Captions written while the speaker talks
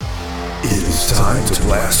It is time to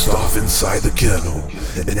blast off inside the kennel.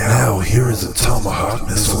 And now here is the Tomahawk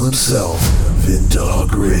Missile himself,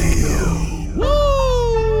 Vindog Radio.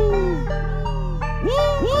 Woo!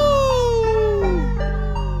 Woo! Woo!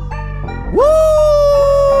 Woo!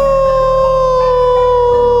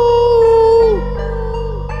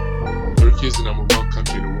 Turkey is the number one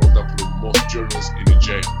country in the world that put the most journalists in the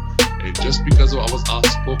jail. And just because I was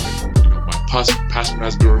outspoken, my passport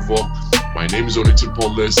has been revoked, my name is on the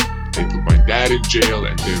Interpol list, they put my dad in jail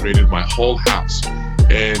and they raided my whole house.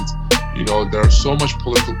 And there are so much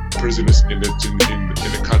political prisoners in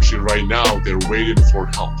the country right now. They're waiting for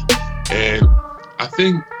help. And I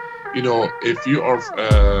think if you are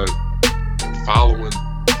following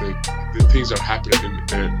the things that are happening in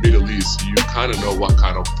the Middle East, you kind of know what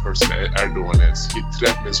kind of person Erdogan is. He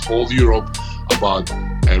threatened his whole Europe about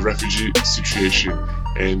a refugee situation,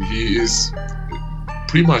 and he is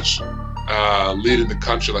pretty much leading the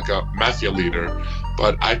country like a mafia leader.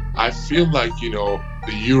 But I feel like the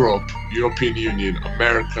European Union,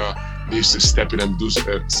 America needs to step in and do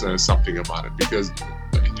something about it, because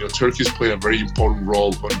Turkey is playing a very important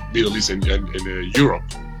role in Middle East and Europe.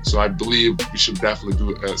 So I believe we should definitely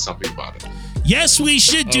do something about it. Yes, we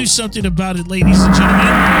should do something about it, ladies and gentlemen.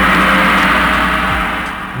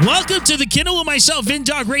 Welcome to the Kennel with myself,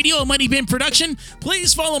 Vindog Radio, a Money Bin production.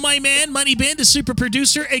 Please follow my man, Money Bin, the super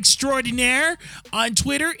producer extraordinaire, on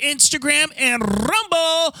Twitter, Instagram, and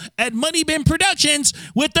Rumble at Money Bin Productions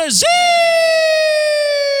with the Z.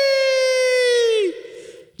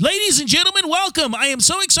 Ladies and gentlemen, welcome. I am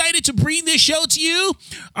so excited to bring this show to you.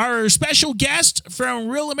 Our special guest from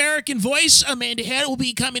Real American Voice, Amanda Head, will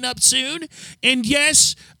be coming up soon. And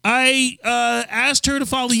yes, I asked her to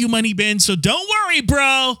follow you, Money Ben, so don't worry,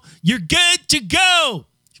 bro. You're good to go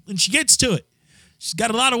when she gets to it. She's got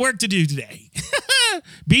a lot of work to do today.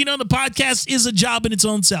 Being on the podcast is a job in its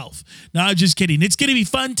own self. No, I'm just kidding. It's going to be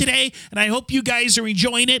fun today, and I hope you guys are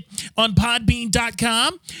enjoying it on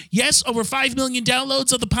Podbean.com. Yes, over 5 million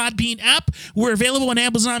downloads of the Podbean app. We're available on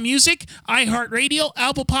Amazon Music, iHeartRadio,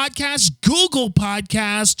 Apple Podcasts, Google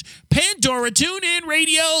Podcast, Pandora, TuneIn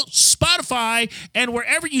Radio, Spotify, and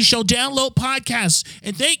wherever you shall download podcasts.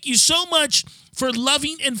 And thank you so much for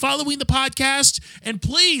loving and following the podcast. And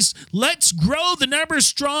please, let's grow the numbers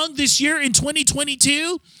strong this year in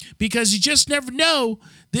 2022, because you just never know.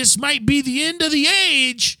 This might be the end of the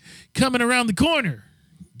age coming around the corner,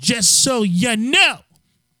 just so you know.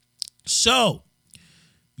 So,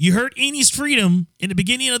 you heard Annie's Freedom in the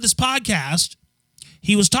beginning of this podcast.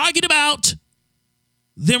 He was talking about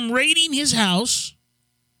them raiding his house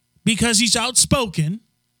because he's outspoken,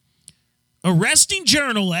 arresting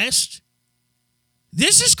journalists.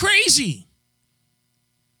 This is crazy.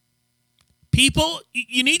 People,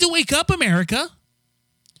 you need to wake up, America.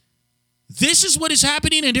 This is what is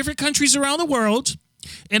happening in different countries around the world.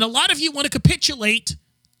 And a lot of you want to capitulate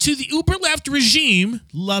to the uber left regime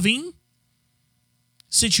loving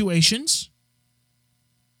situations.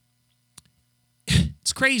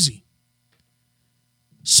 It's crazy.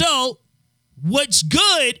 So, what's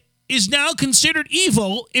good is now considered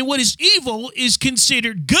evil, and what is evil is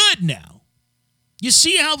considered good now. You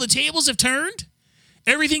see how the tables have turned?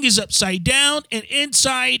 Everything is upside down and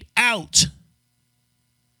inside out.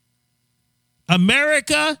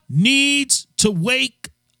 America needs to wake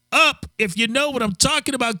up. If you know what I'm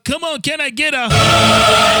talking about, come on, can I get a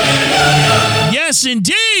hallelujah? Yes,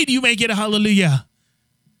 indeed, you may get a hallelujah.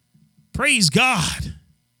 Praise God.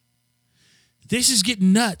 This is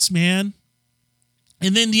getting nuts, man.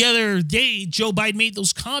 And then the other day, Joe Biden made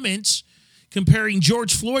those comments comparing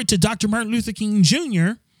George Floyd to Dr. Martin Luther King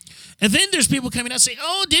Jr. And then there's people coming out saying,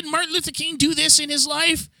 oh, didn't Martin Luther King do this in his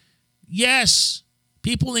life? Yes.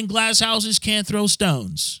 People in glass houses can't throw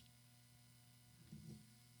stones.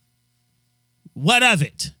 What of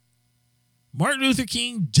it? Martin Luther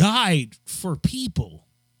King died for people.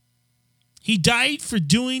 He died for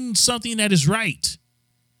doing something that is right.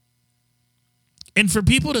 And for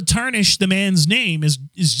people to tarnish the man's name is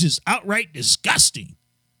just outright disgusting.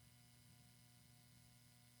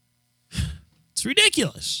 It's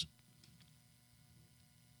ridiculous.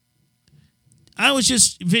 I was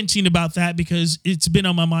just venting about that because it's been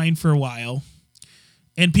on my mind for a while.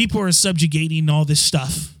 And people are subjugating all this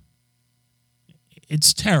stuff.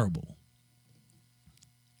 It's terrible.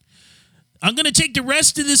 I'm going to take the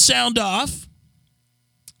rest of this sound off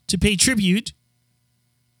to pay tribute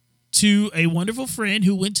to a wonderful friend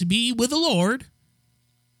who went to be with the Lord.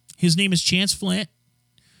 His name is Chance Flint.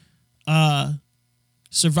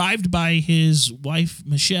 Survived by his wife,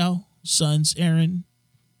 Michelle, sons, Aaron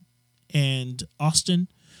and Austin,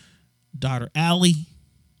 daughter, Allie,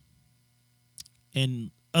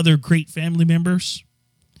 and other great family members.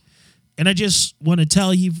 And I just want to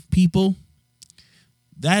tell you people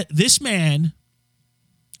that this man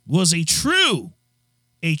was a true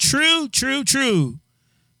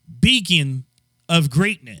beacon of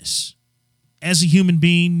greatness as a human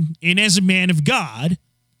being and as a man of God.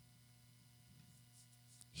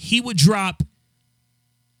 He would drop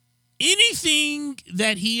anything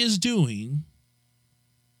that he is doing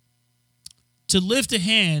to lend a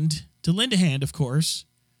hand, of course,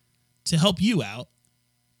 to help you out.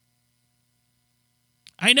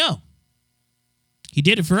 I know. He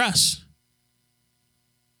did it for us.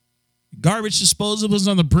 Garbage disposal was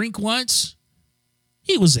on the brink once.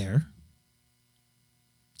 He was there.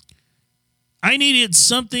 I needed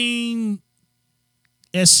something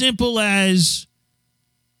as simple as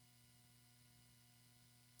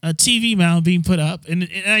a TV mount being put up, and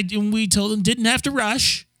we told him didn't have to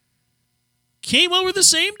rush. Came over the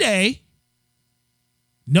same day.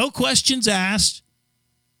 No questions asked.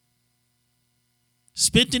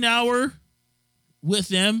 Spent an hour with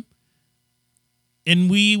them.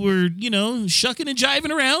 And we were, shucking and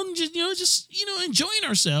jiving around, just enjoying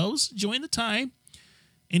ourselves, enjoying the time.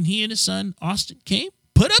 And he and his son, Austin, came,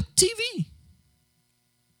 put up TV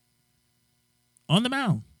on the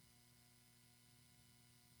mound.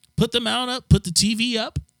 Put the mount up, put the TV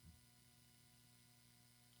up.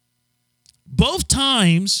 Both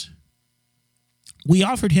times, we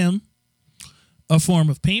offered him a form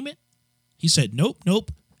of payment. He said,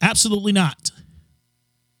 nope, absolutely not.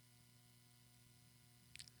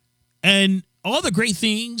 And all the great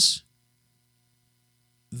things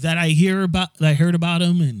that I heard about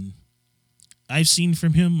him and I've seen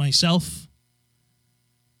from him myself.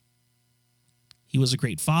 He was a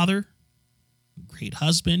great father, a great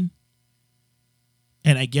husband,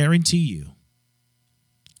 and I guarantee you,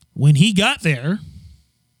 when he got there,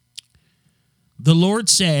 the Lord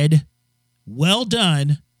said, "Well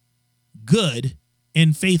done, good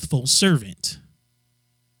and faithful servant."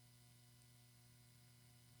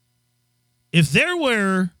 If there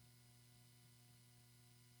were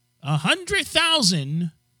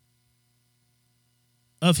 100,000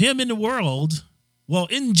 of him in the world, well,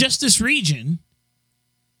 in just this region,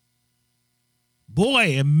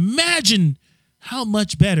 boy, imagine how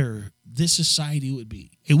much better this society would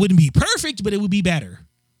be. It wouldn't be perfect, but it would be better.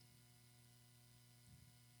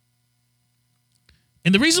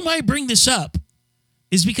 And the reason why I bring this up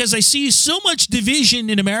is because I see so much division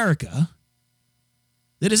in America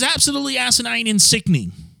that is absolutely asinine and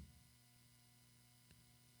sickening.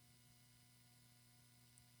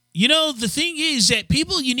 The thing is that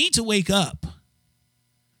people, you need to wake up.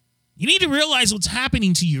 You need to realize what's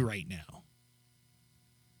happening to you right now.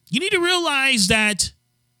 You need to realize that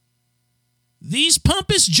these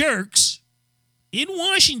pompous jerks in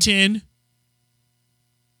Washington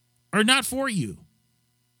are not for you.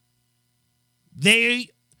 They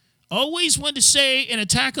always want to say an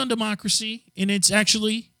attack on democracy, and it's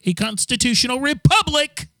actually a constitutional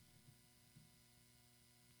republic.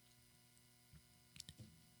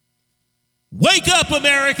 Wake up,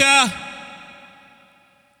 America!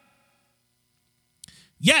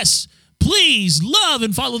 Yes, please love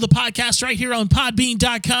and follow the podcast right here on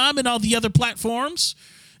podbean.com and all the other platforms.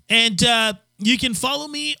 And you can follow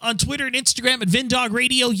me on Twitter and Instagram at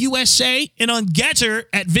VinDogRadioUSA and on Getter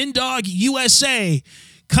at VinDogUSA.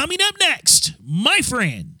 Coming up next, my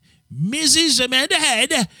friend, Mrs. Amanda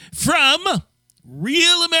Head from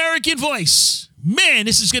Real American Voice. Man,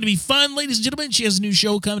 this is going to be fun, ladies and gentlemen. She has a new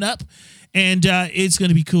show coming up, and it's going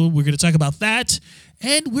to be cool. We're going to talk about that,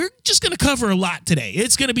 and we're just going to cover a lot today.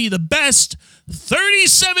 It's going to be the best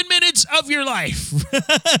 37 minutes of your life.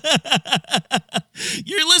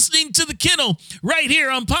 You're listening to The Kennel right here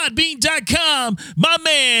on podbean.com. My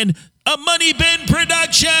man, a Money Bin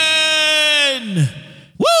production.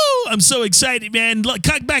 Woo! I'm so excited, man.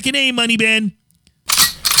 Cock back an A, Money Bin.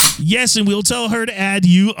 Yes, and we'll tell her to add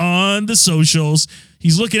you on the socials.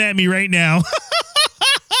 He's looking at me right now.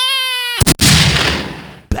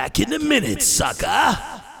 Back in a minute, sucker.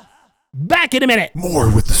 Back in a minute.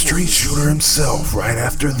 More with the street shooter himself right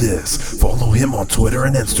after this. Follow him on Twitter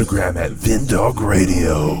and Instagram at VinDog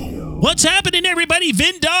Radio. What's happening, everybody?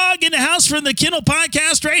 VinDog in the house from the Kennel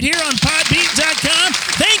Podcast right here on podbean.com.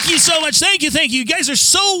 Thank you so much. Thank you. You guys are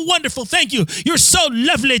so wonderful. Thank you. You're so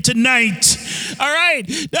lovely tonight. All right.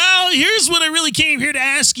 Now, here's what I really came here to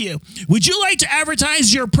ask you. Would you like to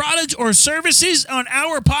advertise your product or services on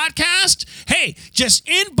our podcast? Hey, hey, just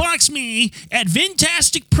inbox me at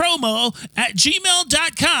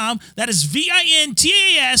vintasticpromo@gmail.com. That is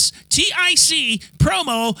VINTASTIC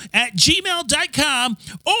promo@gmail.com.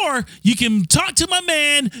 Or you can talk to my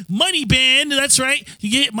man, Money Ben. That's right.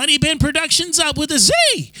 You get Money Ben Productions up with a Z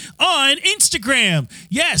on Instagram.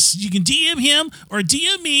 Yes, you can DM him or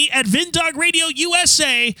DM me at Vindog Radio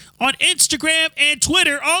USA on Instagram and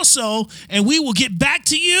Twitter also. And we will get back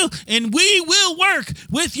to you and we will work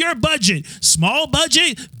with your budget. Small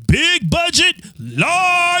budget, big budget,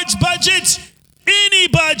 large budget, any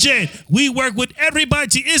budget. We work with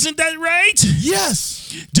everybody. Isn't that right? Yes.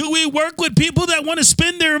 Do we work with people that want to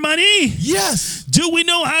spend their money? Yes. Do we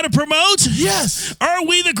know how to promote? Yes. Are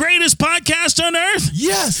we the greatest podcast on earth?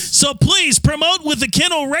 Yes. So please promote with the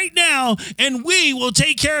Kennel right now, and we will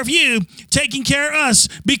take care of you, taking care of us,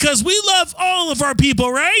 because we love all of our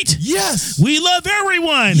people, right? Yes. We love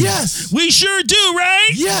everyone. Yes. We sure do,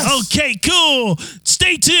 right? Yes. Okay, cool.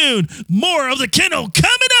 Stay tuned. More of the Kennel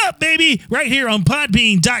coming up, baby, right here on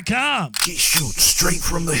Podbean.com. He shoots straight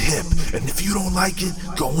from the hip, and if you don't like it,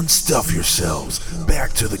 go and stuff yourselves.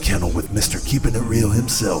 Back to the Kennel with Mr. Keeping It Real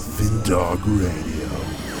himself, Vindog Radio.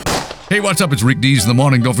 Hey, what's up? It's Rick Dees in the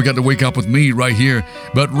morning. Don't forget to wake up with me right here.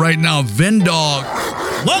 But right now, Vindog.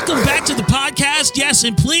 Welcome back to the podcast. Yes,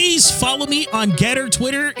 and please follow me on Getter,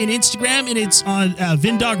 Twitter, and Instagram, and it's on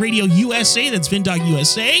Vindog Radio USA. That's Vindog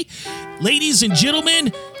USA. Ladies and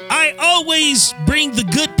gentlemen, I always bring the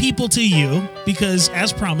good people to you because,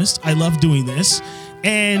 as promised, I love doing this.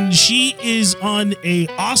 And she is on a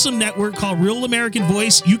awesome network called Real American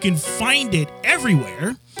Voice. You can find it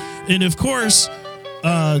everywhere. And of course,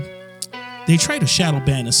 they try to shadow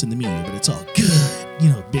ban us in the media, but it's all good. You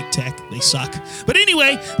know, big tech, they suck. But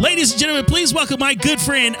anyway, ladies and gentlemen, please welcome my good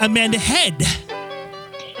friend, Amanda Head.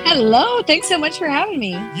 Hello. Thanks so much for having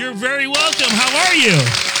me. You're very welcome. How are you?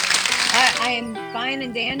 I am fine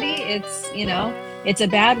and dandy. It's a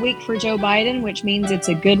bad week for Joe Biden, which means it's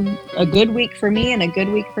a good week for me and a good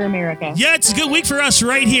week for America. Yeah, it's a good week for us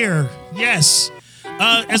right here. Yes.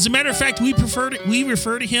 As a matter of fact, we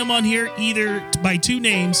refer to him on here either by two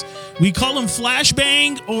names. We call him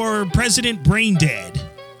Flashbang or President Brain Dead.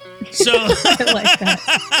 So I like that.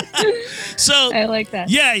 So I like that.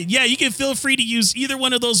 Yeah, you can feel free to use either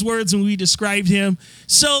one of those words when we described him.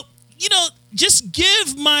 So, just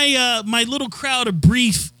give my my little crowd a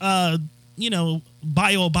brief bio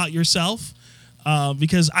about yourself,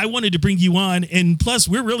 because I wanted to bring you on, and plus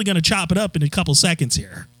we're really going to chop it up in a couple seconds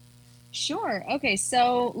here. Sure. Okay.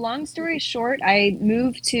 So long story short, I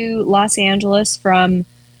moved to Los Angeles from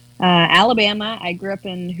Alabama. I grew up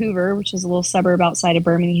in Hoover, which is a little suburb outside of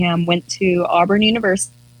Birmingham, went to Auburn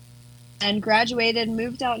University and graduated,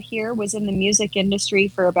 moved out here, was in the music industry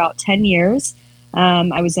for about 10 years.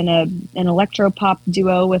 I was in an electro-pop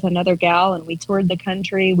duo with another gal, and we toured the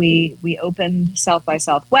country. We opened South by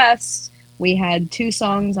Southwest. We had 2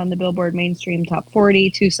 songs on the Billboard Mainstream Top 40,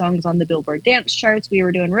 2 songs on the Billboard Dance Charts. We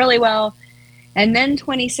were doing really well. And then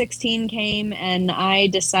 2016 came, and I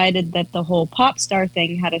decided that the whole pop star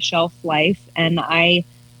thing had a shelf life, and I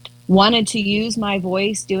wanted to use my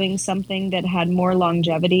voice doing something that had more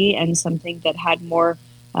longevity and something that had more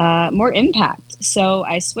impact. So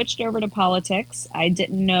I switched over to politics. I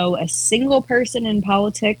didn't know a single person in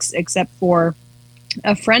politics except for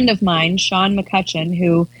a friend of mine, Sean McCutcheon,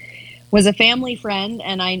 who was a family friend,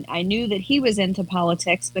 and I knew that he was into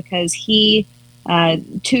politics because he,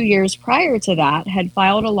 2 years prior to that, had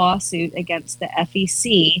filed a lawsuit against the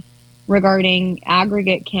FEC regarding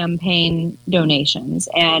aggregate campaign donations.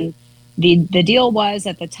 And the deal was,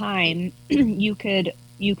 at the time, you could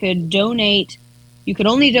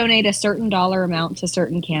only donate a certain dollar amount to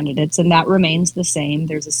certain candidates, and that remains the same.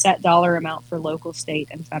 There's a set dollar amount for local, state,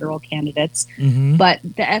 and federal candidates. Mm-hmm. But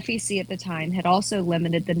the FEC at the time had also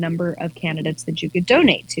limited the number of candidates that you could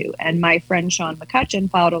donate to. And my friend Sean McCutcheon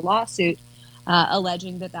filed a lawsuit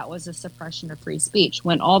alleging that was a suppression of free speech.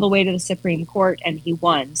 Went all the way to the Supreme Court, and he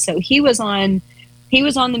won. So he was on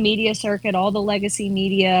the media circuit, all the legacy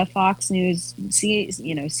media, Fox News,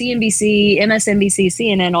 CNBC, MSNBC,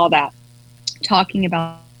 CNN, all that, talking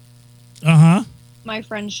about my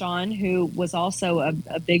friend Sean, who was also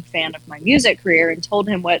a big fan of my music career, and told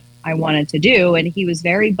him what I wanted to do. And he was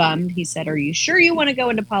very bummed. He said, "Are you sure you want to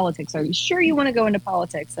go into politics? Are you sure you want to go into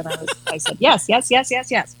politics?" And I said, yes.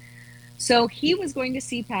 So he was going to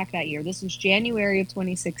CPAC that year. This was January of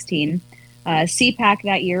 2016. CPAC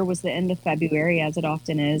that year was the end of February, as it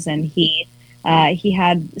often is. And he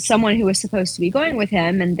had someone who was supposed to be going with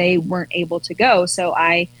him, and they weren't able to go. So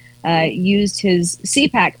I used his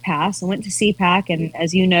CPAC pass and went to CPAC. And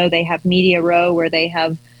as you know, they have Media Row, where they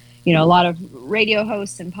have, a lot of radio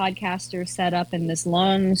hosts and podcasters set up in this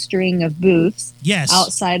long string of booths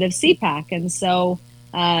outside of CPAC. And so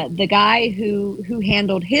the guy who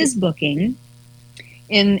handled his booking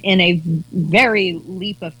in a very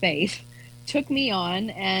leap of faith took me on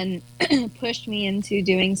and pushed me into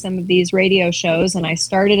doing some of these radio shows. And I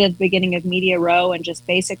started at the beginning of Media Row and just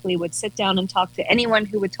basically would sit down and talk to anyone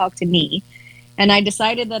who would talk to me. And I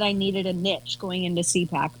decided that I needed a niche going into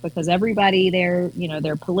CPAC because everybody there,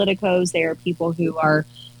 they're politicos, they are people who are,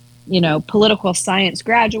 political science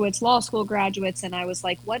graduates, law school graduates. And I was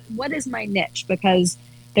like, what is my niche? Because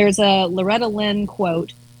there's a Loretta Lynn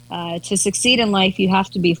quote, to succeed in life, you have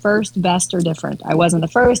to be first, best, or different. I wasn't the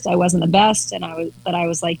first, I wasn't the best, but I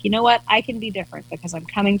was like, you know what? I can be different because I'm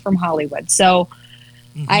coming from Hollywood. So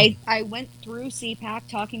I went through CPAC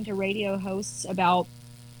talking to radio hosts about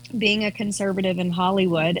being a conservative in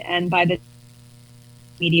Hollywood, and by the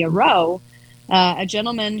Media Row, a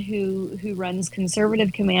gentleman who runs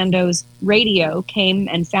Conservative Commandos Radio came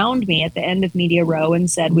and found me at the end of Media Row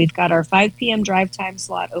and said, we've got our 5 p.m. drive time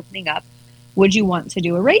slot opening up. Would you want to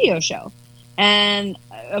do a radio show? And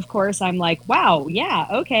of course, I'm like, wow, yeah,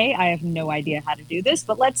 okay. I have no idea how to do this,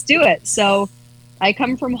 but let's do it. So I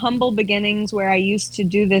come from humble beginnings where I used to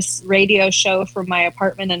do this radio show from my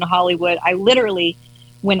apartment in Hollywood. I literally,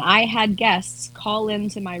 when I had guests call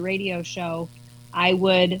into my radio show, I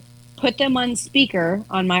would put them on speaker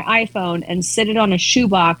on my iPhone and sit it on a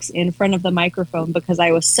shoebox in front of the microphone because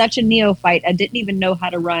I was such a neophyte. I didn't even know how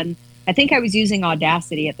to run. I think I was using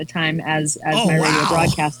Audacity at the time as my radio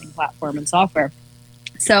broadcasting platform and software.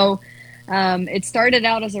 So it started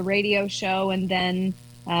out as a radio show, and then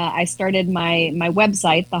I started my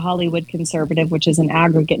website, TheHollywoodConservative, which is an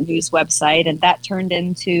aggregate news website, and that turned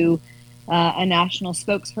into a national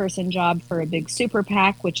spokesperson job for a big super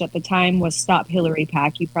PAC, which at the time was Stop Hillary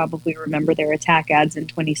PAC. You probably remember their attack ads in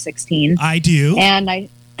 2016. I do. And I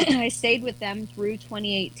stayed with them through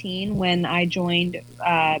 2018 when I joined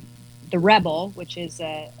The Rebel, which is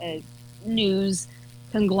a news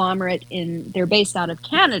conglomerate. They're based out of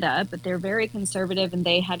Canada, but they're very conservative, and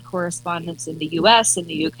they had correspondents in the US, in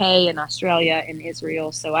the UK, in Australia, in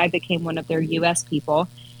Israel. So I became one of their US people.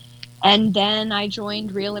 And then I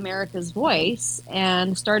joined Real America's Voice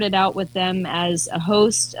and started out with them as a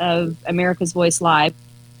host of America's Voice Live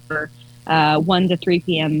for 1 to 3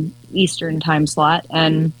 p.m. Eastern time slot.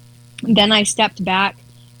 And then I stepped back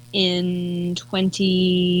in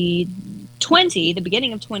 2020, the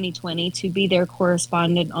beginning of 2020, to be their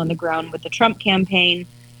correspondent on the ground with the Trump campaign.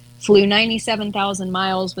 Flew 97,000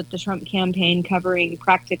 miles with the Trump campaign, covering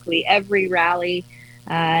practically every rally.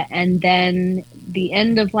 And then the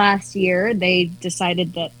end of last year, they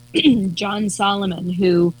decided that John Solomon,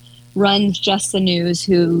 who runs Just the News,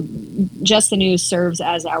 serves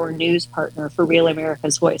as our news partner for Real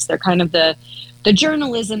America's Voice. They're kind of the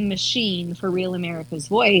journalism machine for Real America's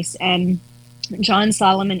Voice. And John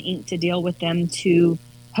Solomon inked a deal with them to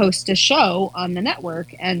host a show on the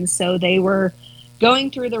network. And so they were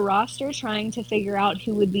going through the roster, trying to figure out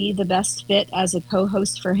who would be the best fit as a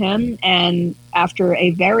co-host for him. And after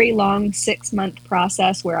a very long 6-month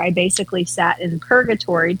process where I basically sat in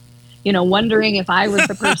purgatory, wondering if I was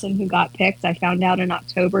the person who got picked, I found out in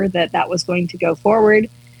October that was going to go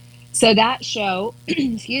forward. So that show,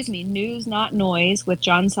 News Not Noise with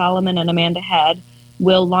John Solomon and Amanda Head,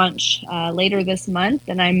 will launch later this month.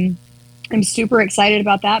 And I'm super excited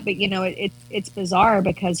about that. But, it's bizarre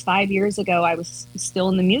because 5 years ago, I was still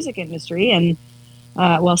in the music industry, and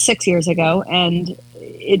 6 years ago. And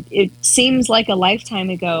it seems like a lifetime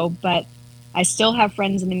ago, but I still have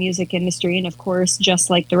friends in the music industry. And of course, just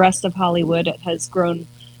like the rest of Hollywood, it has grown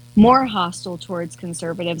more hostile towards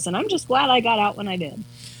conservatives. And I'm just glad I got out when I did.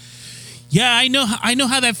 Yeah, I know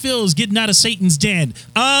how that feels, getting out of Satan's den.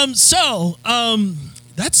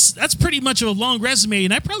 That's pretty much a long resume,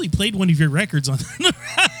 and I probably played one of your records on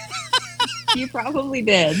You probably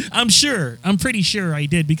did. I'm pretty sure I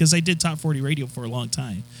did, because I did Top 40 Radio for a long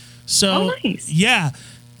time. So, nice. Yeah.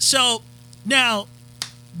 So now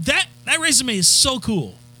that resume is so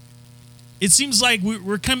cool. It seems like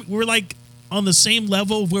we're like on the same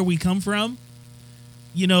level of where we come from.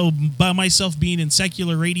 By myself being in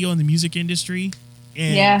secular radio in the music industry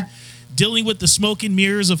and dealing with the smoke and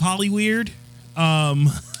mirrors of Hollyweird.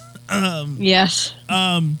 Yes.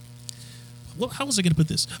 How was I going to put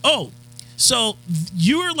this? Oh, so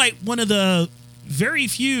you're like one of the very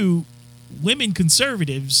few women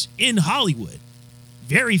conservatives in Hollywood.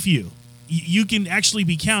 Very few. You can actually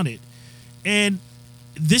be counted. And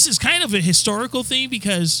this is kind of a historical thing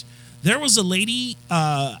because there was a lady,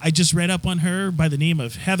 I just read up on her by the name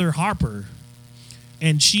of Heather Harper,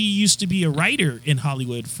 and she used to be a writer in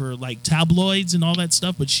Hollywood for like tabloids and all that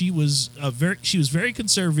stuff. But she was very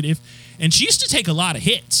conservative, and she used to take a lot of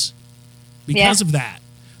hits because of that.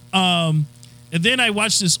 And then I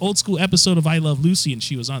watched this old school episode of I Love Lucy, and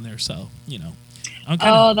she was on there. So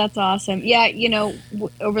Oh, that's awesome. Yeah,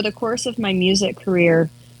 over the course of my music career,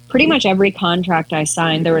 pretty much every contract I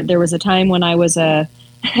signed, there was a time when I was a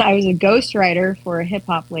ghostwriter for a hip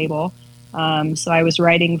hop label. So I was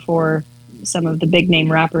writing for some of the big name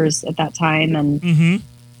rappers at that time, and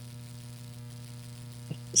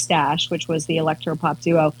Stash, which was the electro pop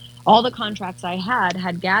duo. All the contracts I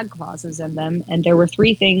had gag clauses in them, and there were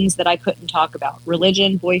 3 things that I couldn't talk about: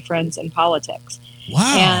 religion, boyfriends, and politics.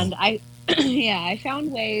 Wow. And I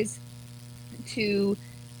found ways to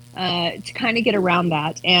kind of get around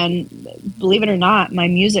that. And believe it or not, my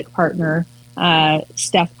music partner,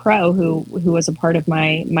 Steph Pro, who was a part of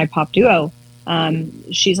my pop duo,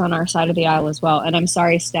 she's on our side of the aisle as well. And I'm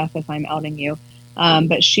sorry, Steph, if I'm outing you.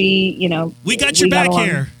 But she, we got your back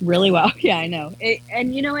here really well. Yeah, I know.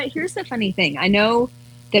 And you know what? Here's the funny thing. I know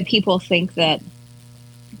that people think that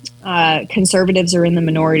conservatives are in the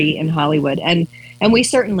minority in Hollywood, and we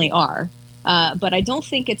certainly are. But I don't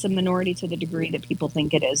think it's a minority to the degree that people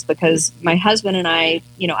think it is, because my husband and I,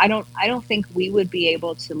 I don't think we would be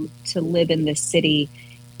able to live in this city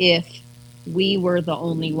if we were the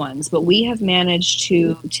only ones. But we have managed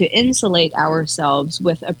to insulate ourselves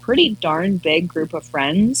with a pretty darn big group of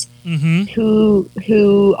friends who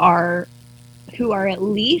are at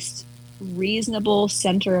least reasonable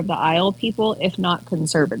center of the aisle people, if not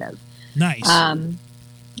conservative. Nice. And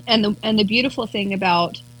the beautiful thing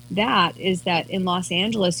about that is that in Los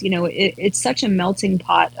Angeles, it's such a melting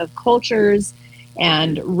pot of cultures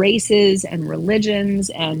and races and religions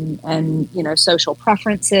and social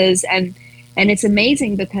preferences, and it's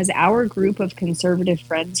amazing because our group of conservative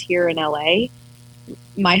friends here in LA,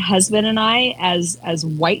 my husband and I, as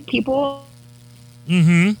white people,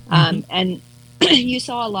 and you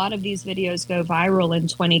saw a lot of these videos go viral in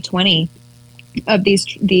 2020 of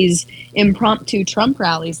these impromptu Trump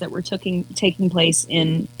rallies that were taking place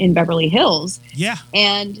in Beverly Hills. Yeah.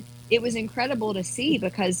 And it was incredible to see,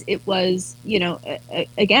 because it was,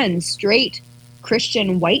 again, straight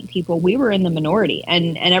Christian white people. We were in the minority,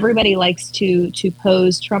 and everybody likes to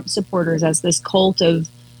pose Trump supporters as this cult of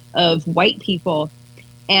white people.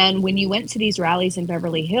 And when you went to these rallies in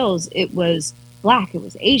Beverly Hills, it was Black, it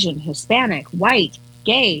was Asian, Hispanic, white,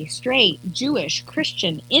 gay, straight, Jewish,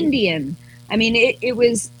 Christian, Indian. I mean, it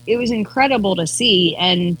was incredible to see.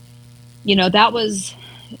 And,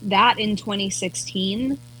 that in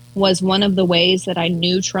 2016 was one of the ways that I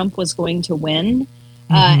knew Trump was going to win.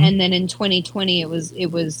 And then in 2020,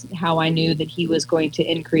 it was how I knew that he was going to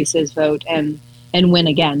increase his vote and win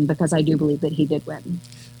again, because I do believe that he did win.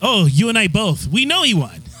 Oh, you and I both. We know he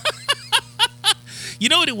won. You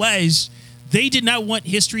know what it was? They did not want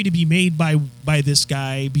history to be made by this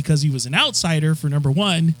guy because he was an outsider, for number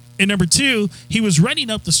one. And number two, he was running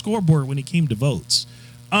up the scoreboard when it came to votes.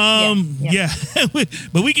 Yeah.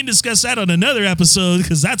 But we can discuss that on another episode,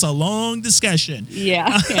 because that's a long discussion.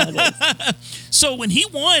 Yeah, it is. So when he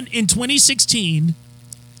won in 2016,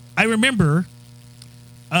 I remember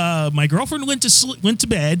my girlfriend went to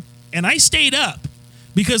bed, and I stayed up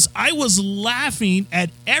because I was laughing at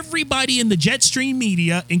everybody in the Jetstream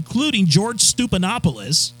media, including George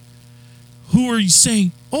Stephanopoulos, who were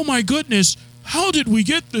saying, "Oh my goodness, how did we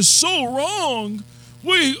get this so wrong?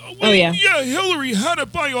 Yeah, Hillary had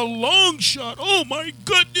it by a long shot. Oh my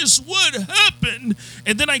goodness, what happened?"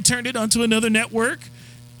 And then I turned it onto another network,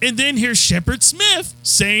 and then here's Shepard Smith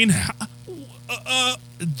saying,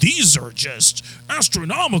 "These are just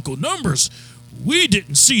astronomical numbers. We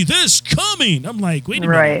didn't see this coming." I'm like, wait a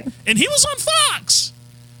minute. And he was on Fox.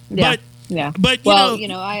 Yeah. But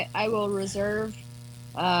I will reserve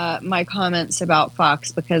my comments about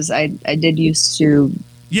Fox, because I did used to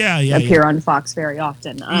appear on Fox very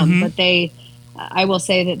often. But I will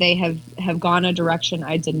say that they have gone a direction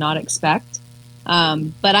I did not expect.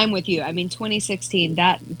 But I'm with you. I mean, 2016,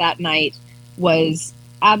 that night was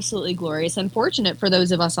absolutely glorious. Unfortunate for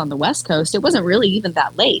those of us on the West Coast, it wasn't really even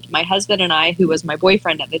that late. My husband and I, who was my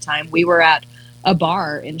boyfriend at the time, we were at a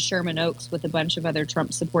bar in Sherman Oaks with a bunch of other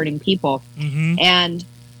Trump supporting people. And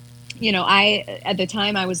at the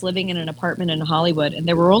time I was living in an apartment in Hollywood, and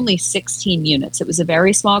there were only 16 units. It was a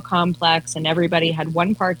very small complex, and everybody had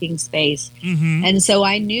one parking space. And so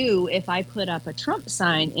I knew if I put up a Trump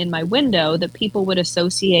sign in my window that people would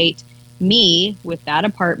associate me with that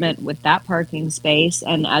apartment, with that parking space.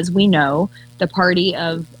 And as we know, the party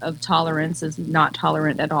of tolerance is not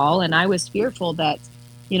tolerant at all. And I was fearful that,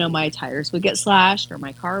 my tires would get slashed or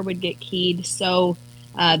my car would get keyed. So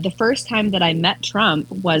The first time that I met Trump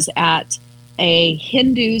was at a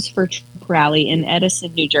Hindus for Trump rally in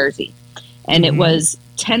Edison, New Jersey. And it was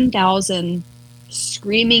 10,000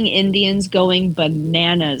 screaming Indians going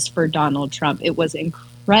bananas for Donald Trump. It was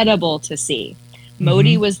incredible to see.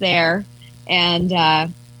 Modi was there, and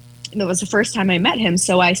it was the first time I met him.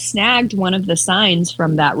 So I snagged one of the signs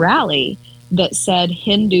from that rally that said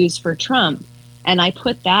Hindus for Trump. And I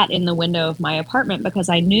put that in the window of my apartment because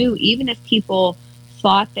I knew even if people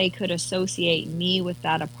thought they could associate me with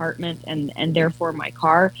that apartment and therefore my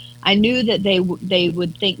car, I knew that they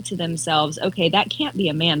would think to themselves, okay, that can't be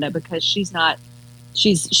Amanda because she's like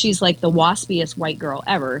the waspiest white girl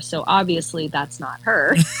ever. So obviously that's not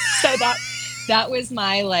her. So that was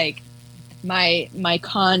my my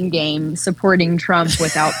con game, supporting Trump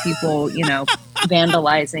without people,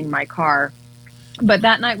 vandalizing my car. But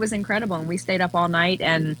that night was incredible, and we stayed up all night.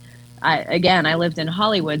 And I lived in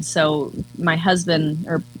Hollywood, so my husband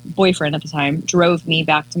or boyfriend at the time drove me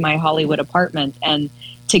back to my Hollywood apartment. And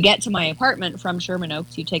to get to my apartment from Sherman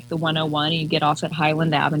Oaks, you take the 101 and you get off at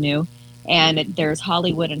Highland Avenue, and there's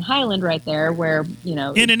Hollywood and Highland right there, where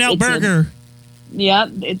In-N-Out Burger.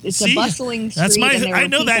 It's See? a bustling street. That's and there I were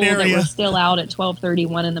know that people area. That were still out at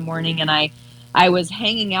 12:31 in the morning, and I was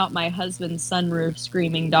hanging out my husband's sunroof,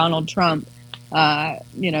 screaming Donald Trump, on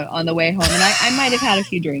the way home. And I might have had a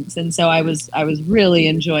few drinks, and so I was really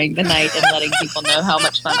enjoying the night and letting people know how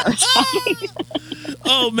much fun I was having.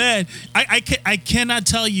 Oh man, I cannot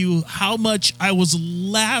tell you how much I was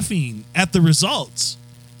laughing at the results.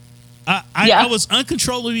 I was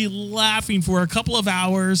uncontrollably laughing for a couple of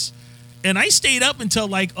hours, and I stayed up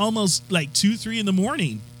until almost 2-3 in the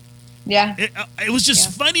morning. Yeah, it was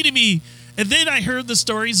just funny to me. And then I heard the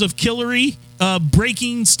stories of Hillary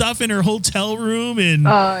breaking stuff in her hotel room, and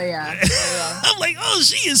I'm like, oh,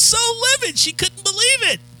 she is so livid. She couldn't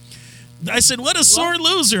believe it. I said, what a sore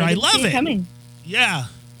loser. I love it. Coming. Yeah.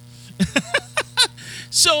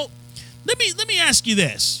 So let me ask you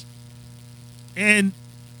this, and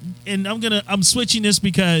I'm switching this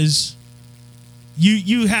because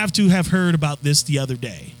you have to have heard about this the other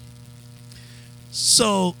day.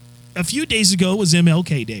 So a few days ago was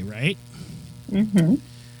MLK Day, right? Mm-hmm.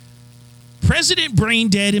 President Brain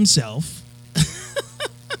Dead himself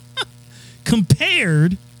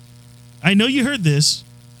compared, I know you heard this,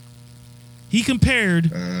 he compared,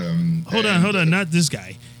 hold on, not this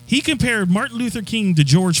guy. He compared Martin Luther King to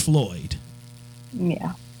George Floyd.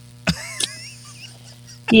 Yeah.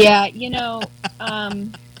 Yeah,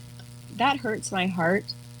 that hurts my heart.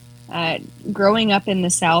 Growing up in the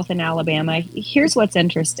South in Alabama, here's what's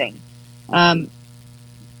interesting.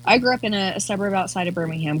 I grew up in a suburb outside of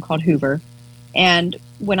Birmingham called Hoover. And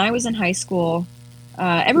when I was in high school,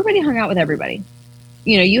 everybody hung out with everybody.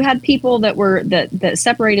 You had people that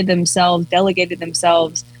separated themselves, delegated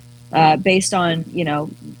themselves based on,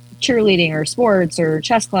 cheerleading or sports or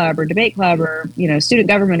chess club or debate club or, student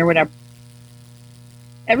government or whatever.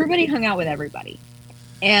 Everybody hung out with everybody.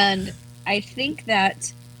 And I think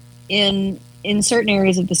that in certain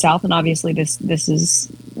areas of the South, and obviously this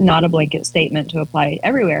is not a blanket statement to apply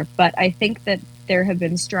everywhere, but I think that there have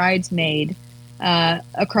been strides made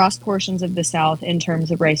across portions of the South in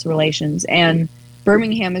terms of race relations. And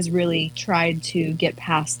Birmingham has really tried to get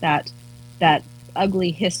past that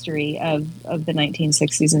ugly history of the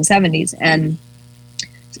 1960s and 70s. And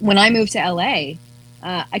when I moved to LA,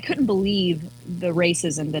 I couldn't believe the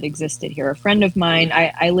racism that existed here. A friend of mine,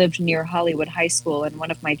 I lived near Hollywood High School, and one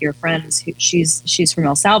of my dear friends, she's from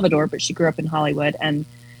El Salvador, but she grew up in Hollywood, and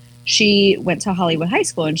she went to Hollywood High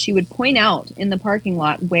School, and she would point out in the parking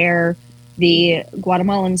lot where the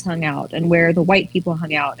Guatemalans hung out, and where the white people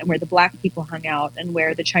hung out, and where the black people hung out, and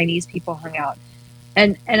where the Chinese people hung out.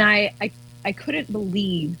 And I couldn't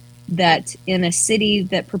believe that in a city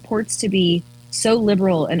that purports to be so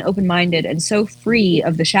liberal and open-minded and so free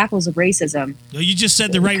of the shackles of racism. You just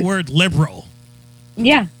said the right word, liberal.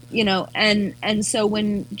 Yeah, and so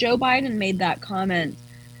when Joe Biden made that comment,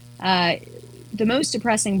 the most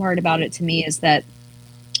depressing part about it to me is that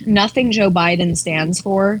nothing Joe Biden stands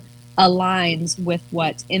for aligns with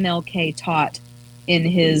what MLK taught in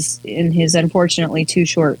his unfortunately too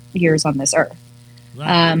short years on this earth.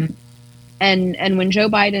 Right. And when Joe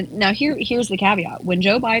Biden, now here's the caveat. When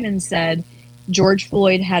Joe Biden said George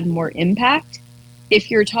Floyd had more impact, if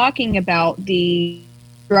you're talking about the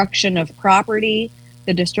destruction of property,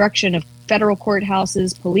 the destruction of federal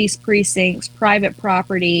courthouses, police precincts, private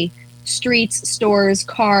property, streets, stores,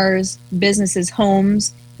 cars, businesses,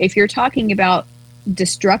 homes, if you're talking about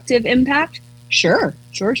destructive impact, sure,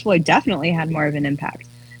 George Floyd definitely had more of an impact.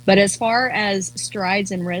 But as far as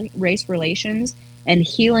strides in race relations, and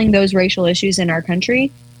healing those racial issues in our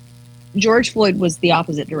country, George Floyd was the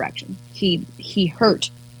opposite direction. He hurt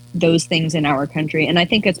those things in our country, and I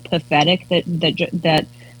think it's pathetic that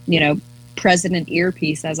President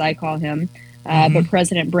Earpiece, as I call him, but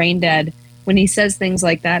President Braindead, when he says things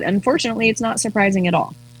like that, unfortunately, it's not surprising at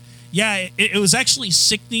all. Yeah, it was actually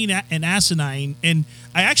sickening and asinine, and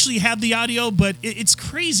I actually have the audio, but it's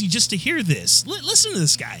crazy just to hear this. Listen to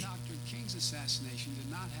this guy. Dr. King's assassination did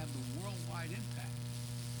not have the worldwide impact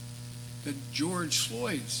that George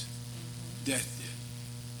Floyd's death did.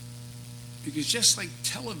 Because just like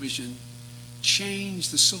television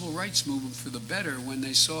changed the civil rights movement for the better when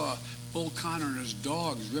they saw Bull Connor and his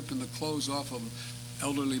dogs ripping the clothes off of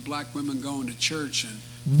elderly black women going to church, and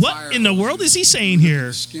what in the world is he saying here?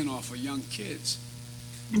 The skin off of young kids.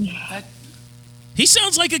 He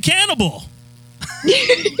sounds like a cannibal.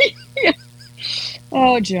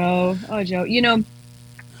 Oh, Joe.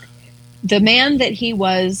 The man that he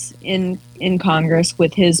was in Congress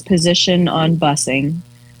with his position on busing,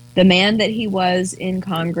 the man that he was in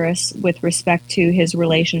Congress with respect to his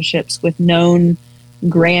relationships with known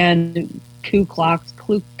grand Ku Klux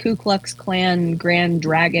Klan, Grand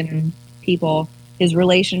Dragon people, his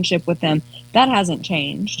relationship with them, that hasn't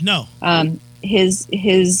changed. No. His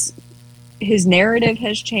narrative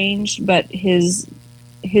has changed, but his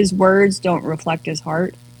words don't reflect his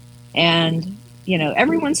heart. And,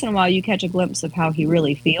 every once in a while you catch a glimpse of how he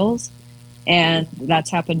really feels. And that's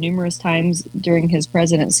happened numerous times during his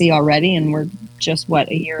presidency already. And we're just,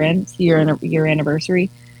 a year anniversary.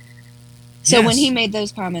 So Yes. when he made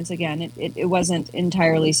those comments again, it wasn't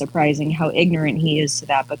entirely surprising how ignorant he is to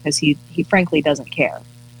that, because he frankly doesn't care.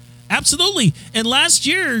 Absolutely. And last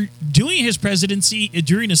year, doing his presidency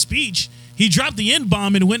during a speech, he dropped the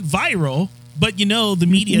N-bomb and went viral. But, the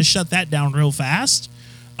media shut that down real fast.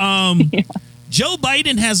 Joe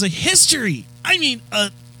Biden has a history. I mean,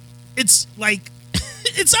 it's like,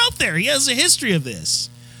 it's out there. He has a history of this.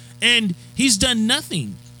 And he's done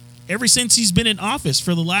nothing ever since he's been in office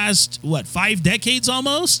for the last, 5 decades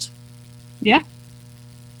almost? Yeah.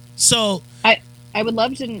 So I would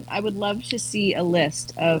love to see a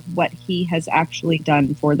list of what he has actually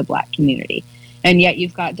done for the black community. And yet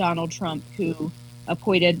you've got Donald Trump, who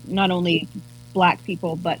appointed not only black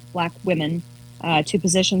people but black women to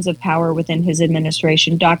positions of power within his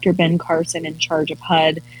administration. Dr. Ben Carson in charge of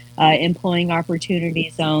HUD, employing opportunity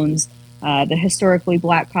zones, the historically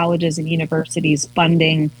black colleges and universities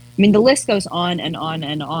funding. I mean, the list goes on and on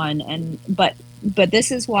and on. But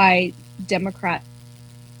this is why Democrats,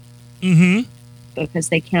 because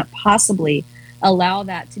they can't possibly allow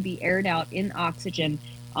that to be aired out in oxygen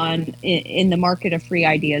in the market of free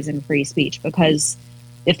ideas and free speech. Because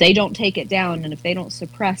if they don't take it down, and if they don't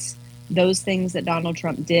suppress those things that Donald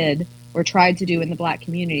Trump did or tried to do in the black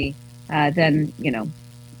community, then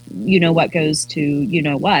what goes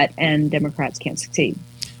to what, and Democrats can't succeed.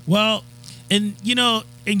 Well, and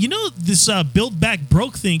this Build Back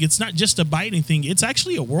Broke thing, it's not just a Biden thing. It's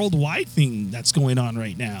actually a worldwide thing that's going on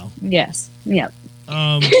right now. Yes. Yeah.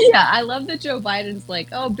 Yeah, I love that Joe Biden's like,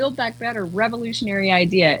 oh, Build Back Better, revolutionary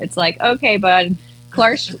idea. It's like, okay, bud,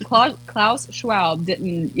 Klaus Schwab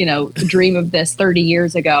didn't, dream of this 30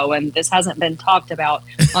 years ago, and this hasn't been talked about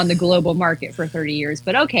on the global market for 30 years.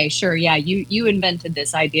 But okay, sure, yeah, you invented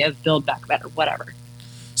this idea of Build Back Better, whatever.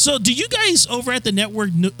 So do you guys over at the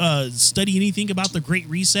network study anything about the Great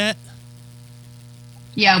Reset?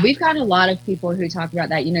 Yeah, we've got a lot of people who talk about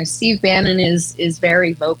that. Steve Bannon is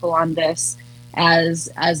very vocal on this as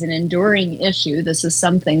an enduring issue. This is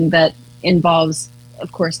something that involves,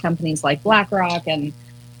 of course, companies like BlackRock and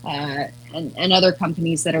other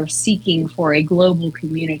companies that are seeking for a global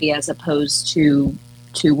community as opposed to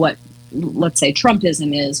what, let's say,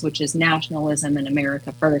 Trumpism is, which is nationalism and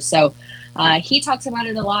America first. So he talks about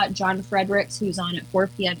it a lot. John Fredericks, who's on at 4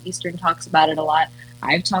 p.m. Eastern, talks about it a lot.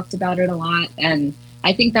 I've talked about it a lot. And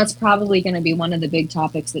I think that's probably going to be one of the big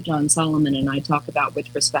topics that John Solomon and I talk about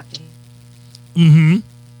with respect to.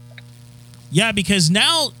 Yeah, because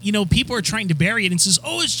now, people are trying to bury it and says,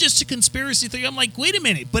 oh, it's just a conspiracy theory. I'm like, wait a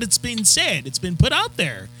minute, but it's been said. It's been put out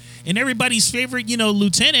there. And everybody's favorite,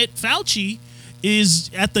 Lieutenant Fauci is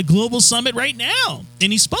at the global summit right now.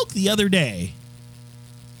 And he spoke the other day.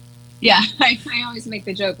 Yeah, I always make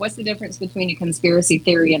the joke, what's the difference between a conspiracy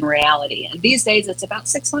theory and reality? And these days, it's about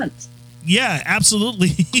 6 months. Yeah,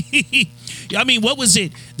 absolutely. I mean, what was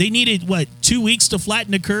it? They needed, 2 weeks to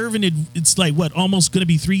flatten the curve, and it's like, almost going to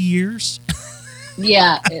be 3 years?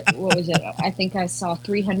 Yeah, what was it? I think I saw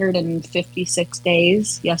 356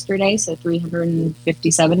 days yesterday, so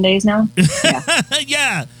 357 days now.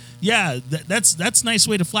 Yeah. Yeah, that's a nice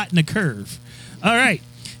way to flatten the curve. All right.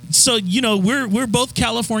 So, we're both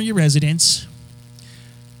California residents.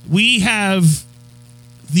 We have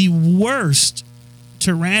the worst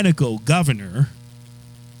tyrannical governor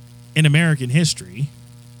in American history.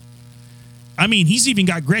 I mean, he's even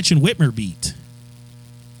got Gretchen Whitmer beat.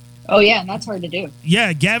 Oh, yeah, and that's hard to do.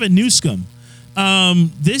 Yeah, Gavin Newsom.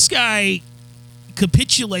 This guy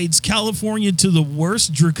capitulates California to the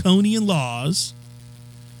worst draconian laws.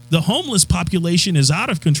 The homeless population is out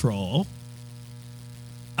of control.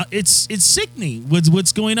 It's sickening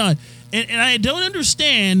what's going on. And I don't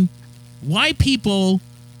understand why people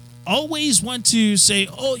always want to say,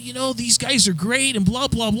 oh, these guys are great and blah,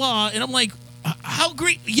 blah, blah. And I'm like, how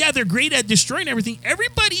great? Yeah, they're great at destroying everything.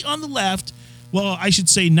 Everybody on the left, well, I should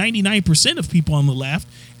say 99% of people on the left,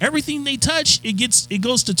 everything they touch, it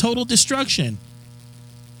goes to total destruction.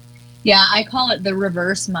 Yeah, I call it the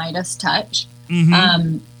reverse Midas touch.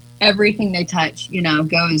 Mm-hmm. Everything they touch,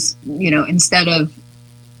 goes, instead of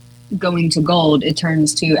going to gold, it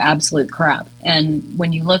turns to absolute crap. And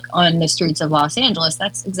when you look on the streets of Los Angeles,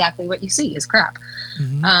 that's exactly what you see is crap.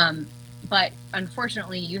 Mm-hmm. But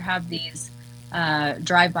unfortunately, you have these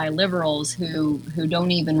drive-by liberals who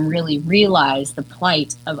don't even really realize the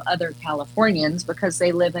plight of other Californians because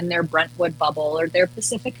they live in their Brentwood bubble or their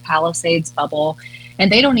Pacific Palisades bubble, and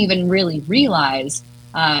they don't even really realize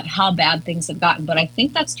how bad things have gotten. But I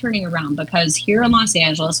think that's turning around because here in Los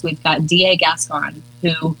Angeles, we've got DA Gascon,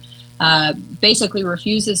 who basically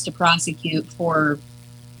refuses to prosecute for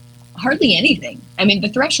hardly anything. I mean,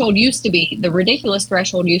 the ridiculous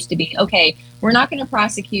threshold used to be, okay, we're not going to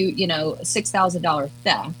prosecute, $6,000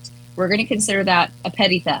 theft. We're going to consider that a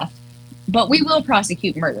petty theft, but we will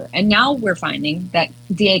prosecute murder. And now we're finding that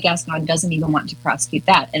DA Gascon doesn't even want to prosecute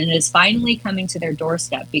that. And it is finally coming to their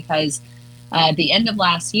doorstep because at the end of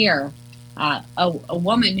last year, a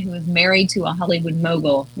woman who was married to a Hollywood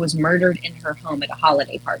mogul was murdered in her home at a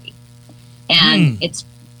holiday party. And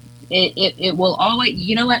it will always,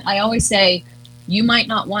 you know what? I always say, you might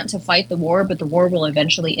not want to fight the war, but the war will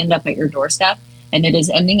eventually end up at your doorstep. And it is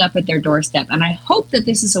ending up at their doorstep. And I hope that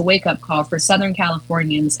this is a wake-up call for Southern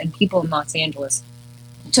Californians and people in Los Angeles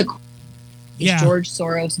to George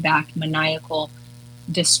Soros-backed, maniacal,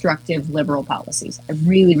 destructive liberal policies. I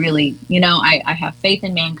really, really, I have faith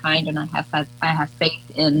in mankind, and I have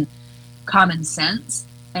faith in common sense.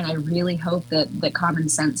 And I really hope that common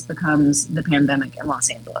sense becomes the pandemic in Los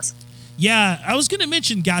Angeles. Yeah, I was going to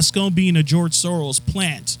mention Gascon being a George Soros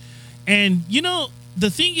plant. And, the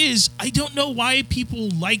thing is, I don't know why people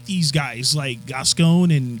like these guys like Gascon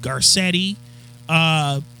and Garcetti.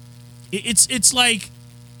 It's like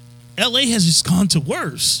LA has just gone to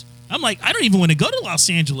worse. I'm like, I don't even want to go to Los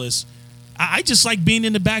Angeles. I just like being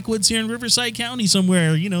in the backwoods here in Riverside County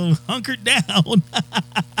somewhere, hunkered down.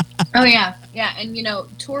 Oh, yeah. Yeah. And,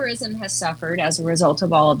 tourism has suffered as a result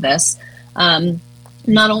of all of this.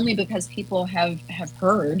 Not only because people have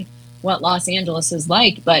heard what Los Angeles is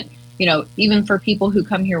like, but, even for people who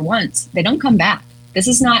come here once, they don't come back. This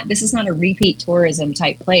is not a repeat tourism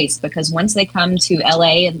type place, because once they come to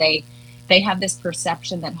LA and they have this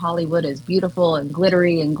perception that Hollywood is beautiful and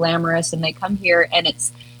glittery and glamorous, and they come here and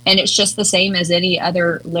it's just the same as any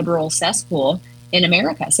other liberal cesspool in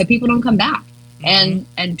America. So people don't come back. Mm-hmm.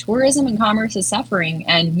 And tourism and commerce is suffering.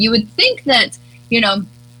 And you would think that,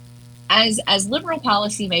 as liberal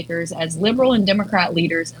policymakers, as liberal and Democrat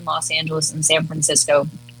leaders in Los Angeles and San Francisco,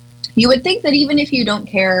 you would think that even if you don't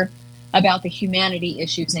care about the humanity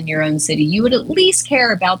issues in your own city, you would at least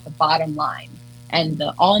care about the bottom line and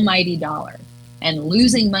the almighty dollar and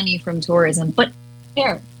losing money from tourism. But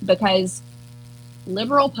care, because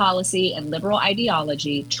liberal policy and liberal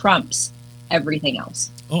ideology trumps everything else.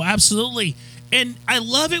 Oh, absolutely. And I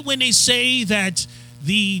love it when they say that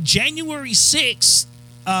the January 6th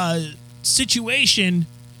situation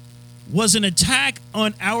was an attack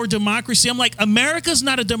on our democracy. I'm like, America's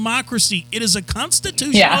not a democracy. It is a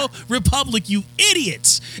constitutional republic, you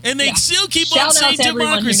idiots. And they still keep on saying democracy. Shout out to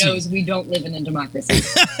everyone who knows we don't live in a democracy.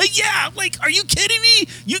 Yeah, like, are you kidding me?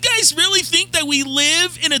 You guys really think that we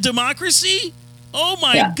live in a democracy? Oh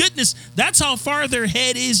my goodness. That's how far their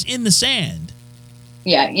head is in the sand.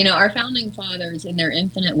 Yeah, our founding fathers in their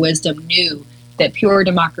infinite wisdom knew that pure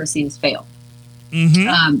democracies fail.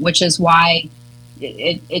 Mm-hmm. Which is why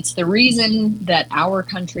it's the reason that our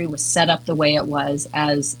country was set up the way it was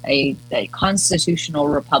as a constitutional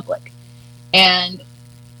republic. And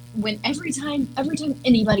when every time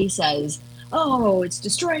anybody says, oh, it's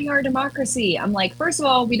destroying our democracy, I'm like, first of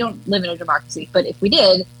all, we don't live in a democracy. But if we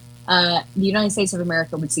did, the United States of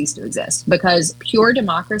America would cease to exist, because pure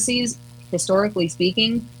democracies, historically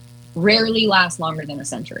speaking, rarely last longer than a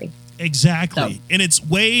century. Exactly. So, and it's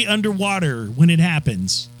way underwater when it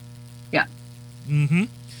happens. Mm-hmm.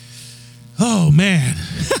 Oh man,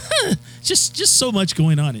 just so much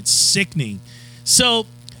going on. It's sickening. So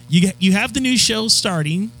you have the new show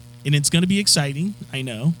starting, and it's going to be exciting. I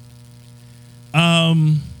know. Are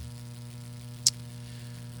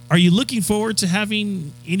you looking forward to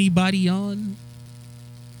having anybody on?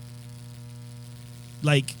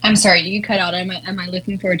 Like, I'm sorry, you cut out. Am I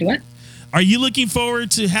looking forward to what? Are you looking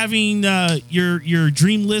forward to having your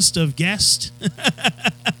dream list of guests?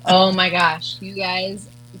 Oh my gosh, you guys!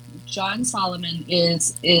 John Solomon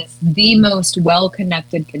is the most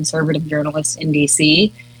well-connected conservative journalist in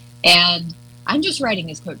DC, and I'm just riding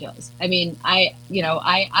his coattails. I mean, I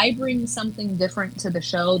bring something different to the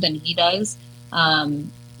show than he does.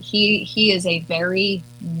 He is a very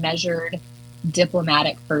measured,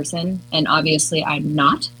 diplomatic person, and obviously I'm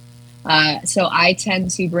not. So I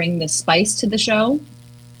tend to bring the spice to the show,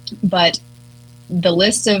 but the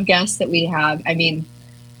list of guests that we have, I mean,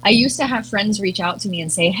 I used to have friends reach out to me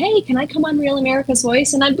and say, "Hey, can I come on Real America's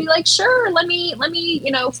Voice?" And I'd be like, "Sure, let me,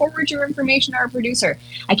 forward your information to our producer."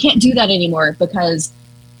 I can't do that anymore because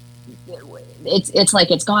it's like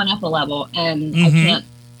it's gone up a level, and I can't,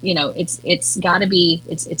 it's got to be,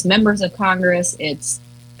 it's members of Congress, it's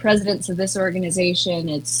presidents of this organization,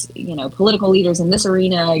 it's, political leaders in this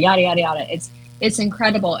arena, yada, yada, yada. It's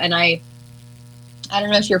incredible. And I don't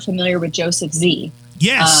know if you're familiar with Joseph Z.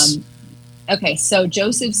 Yes. Okay, so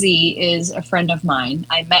Joseph Z is a friend of mine.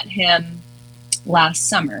 I met him last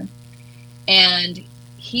summer, and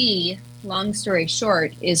he, long story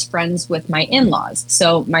short, is friends with my in-laws.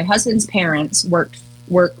 So my husband's parents work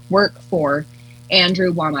for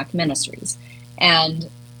Andrew Womack Ministries, and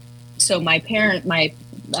so my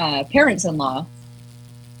parents-in-law,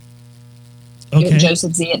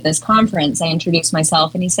 Joseph Z, at this conference, I introduced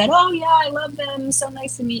myself, and he said, "Oh yeah, I love them. So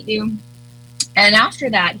nice to meet you." And after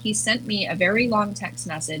that, he sent me a very long text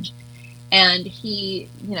message, and he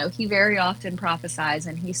very often prophesies,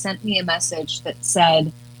 and he sent me a message that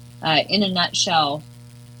said, in a nutshell,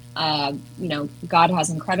 God has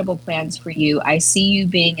incredible plans for you. I see you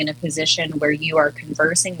being in a position where you are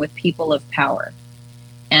conversing with people of power,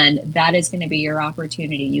 and that is going to be your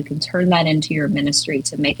opportunity. You can turn that into your ministry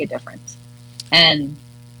to make a difference. And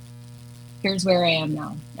here's where I am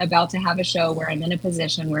now, about to have a show where I'm in a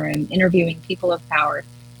position where I'm interviewing people of power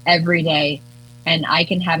every day, and I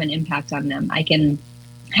can have an impact on them. I can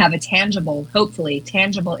have a hopefully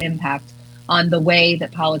tangible impact on the way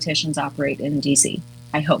that politicians operate in DC.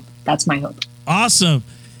 I hope. That's my hope. Awesome.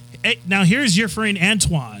 Hey, now here's your friend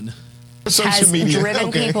Antoine. Has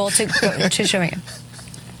driven people to showing it.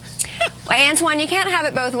 Well, Antoine, you can't have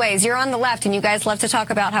it both ways. You're on the left, and you guys love to talk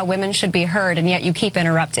about how women should be heard, and yet you keep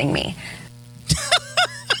interrupting me.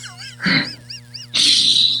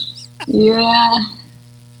 Yeah.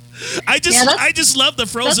 I just love the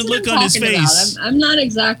frozen look on his face. I'm not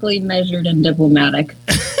exactly measured and diplomatic,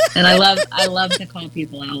 and I love to call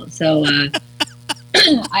people out. So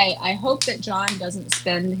I hope that John doesn't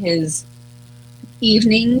spend his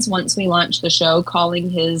evenings once we launch the show calling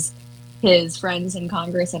his friends in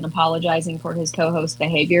Congress and apologizing for his co-host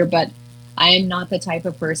behavior. But I am not the type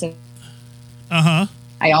of person. I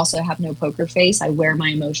also have no poker face. I wear my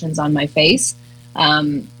emotions on my face,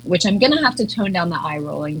 which I'm going to have to tone down the eye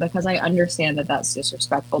rolling because I understand that that's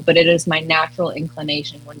disrespectful, but it is my natural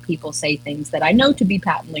inclination when people say things that I know to be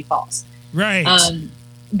patently false. Right.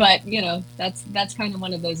 But, that's kind of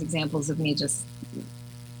one of those examples of me just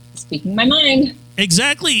speaking my mind.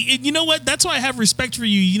 Exactly. And you know what? That's why I have respect for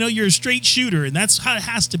you. You're a straight shooter, and that's how it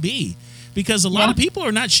has to be because a lot of people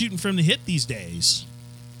are not shooting from the hip these days.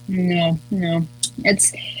 No.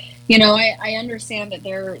 It's, I understand that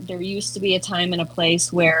there used to be a time and a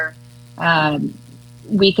place where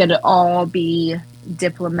we could all be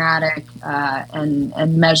diplomatic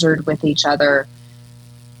and measured with each other.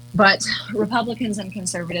 But Republicans and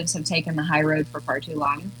conservatives have taken the high road for far too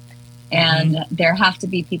long. And there have to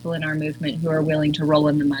be people in our movement who are willing to roll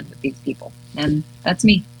in the mud with these people. And that's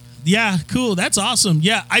me. Yeah, cool. That's awesome.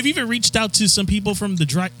 Yeah, I've even reached out to some people from the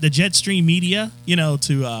Jetstream media,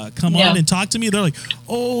 to come on and talk to me. They're like,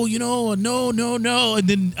 "Oh, no." And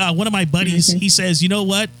then one of my buddies, he says, "You know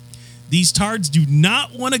what? These tards do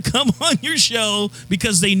not want to come on your show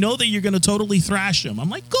because they know that you're going to totally thrash them." I'm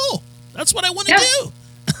like, "Cool. That's what I want to do."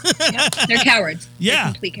 They're cowards. Yeah,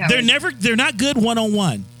 they're complete cowards. They're not good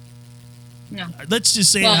one-on-one. No. Let's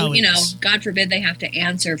just say how it is. God forbid they have to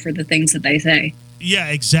answer for the things that they say. Yeah,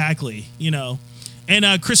 exactly. And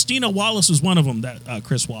Christina Wallace was one of them. That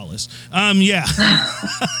Chris Wallace. Yeah.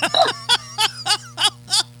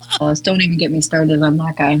 Wallace, don't even get me started on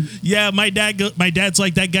that guy. Yeah, my dad's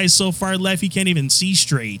like, that guy's so far left he can't even see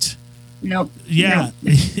straight. Nope. Yeah, Nope.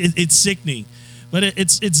 It's sickening. But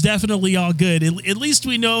it's definitely all good. At least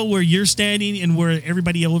we know where you're standing and where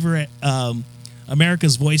everybody over at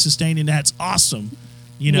America's Voice is standing. That's awesome.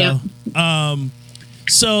 You know. Yep.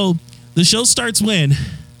 So the show starts when?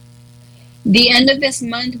 The end of this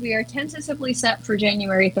month. We are tentatively set for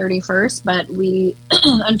January 31st, but we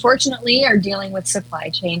unfortunately are dealing with supply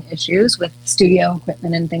chain issues with studio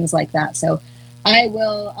equipment and things like that. So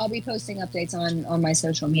I'll be posting updates on my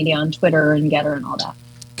social media, on Twitter and Getter and all that.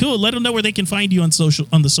 Cool. Let them know where they can find you on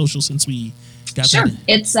the social since we got sure. that.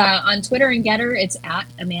 It's on Twitter and Getter. It's at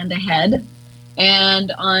Amanda Head,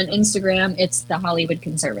 and on Instagram it's The Hollywood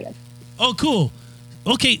Conservative. Oh, cool.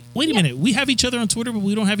 Okay, wait a minute. We have each other on Twitter, but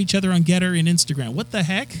we don't have each other on Getter and Instagram. What the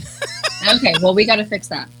heck? Okay, well, we got to fix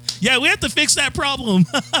that. Yeah, we have to fix that problem.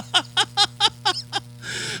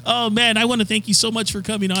 Oh, man, I want to thank you so much for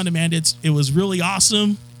coming on, Amanda. It was really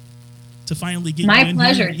awesome to finally get you in. My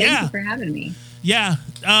pleasure. Here. Thank you for having me. Yeah.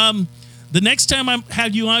 The next time I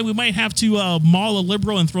have you on, we might have to maul a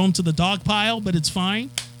liberal and throw him to the dog pile, but it's fine.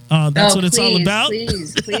 That's what it's all about.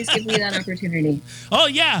 Please give me that opportunity. Oh,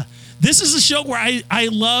 yeah. This is a show where I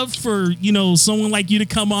love for, someone like you to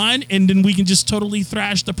come on, and then we can just totally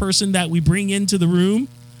thrash the person that we bring into the room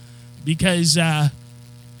because they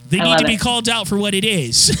need to be called out for what it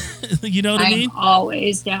is. You know what I mean? I'm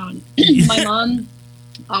always down. My mom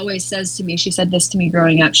always says to me, she said this to me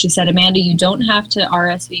growing up. She said, Amanda, you don't have to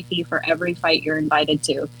RSVP for every fight you're invited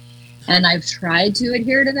to. And I've tried to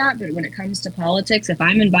adhere to that, but when it comes to politics, if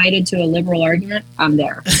I'm invited to a liberal argument, I'm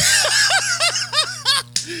there.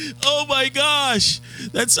 Oh my gosh.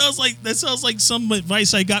 That sounds like some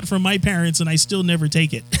advice I got from my parents and I still never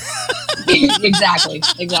take it. Exactly.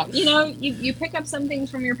 You pick up some things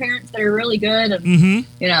from your parents that are really good and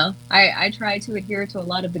I try to adhere to a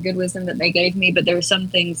lot of the good wisdom that they gave me, but there are some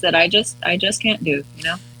things that I just can't do,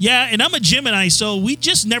 Yeah, and I'm a Gemini, so we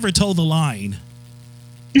just never toe the line.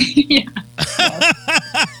 Yeah.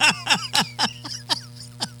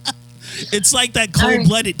 It's like that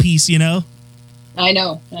cold-blooded piece, I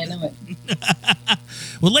know it.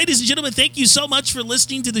 Well, ladies and gentlemen, thank you so much for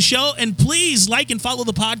listening to the show. And please like and follow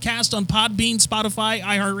the podcast on Podbean, Spotify,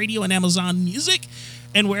 iHeartRadio, and Amazon Music,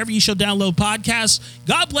 and wherever you shall download podcasts.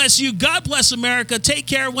 God bless you. God bless America. Take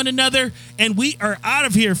care of one another. And we are out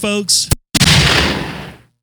of here, folks.